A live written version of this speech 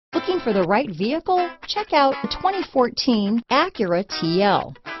Looking for the right vehicle? Check out the 2014 Acura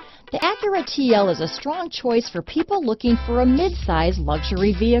TL. The Acura TL is a strong choice for people looking for a mid-size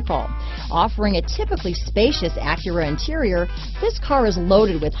luxury vehicle. Offering a typically spacious Acura interior, this car is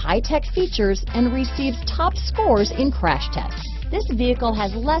loaded with high-tech features and receives top scores in crash tests. This vehicle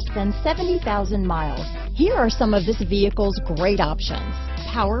has less than 70,000 miles. Here are some of this vehicle's great options: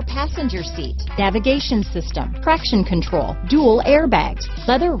 power passenger seat, navigation system, traction control, dual airbags,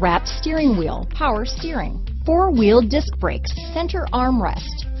 leather-wrapped steering wheel, power steering, four-wheel disc brakes, center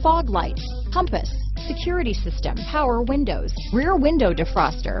armrest, fog lights, compass, security system, power windows, rear window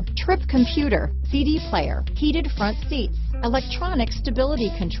defroster, trip computer, CD player, heated front seats, electronic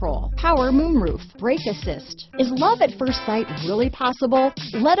stability control, power moonroof, brake assist. Is love at first sight really possible?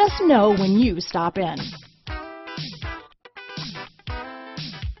 Let us know when you stop in.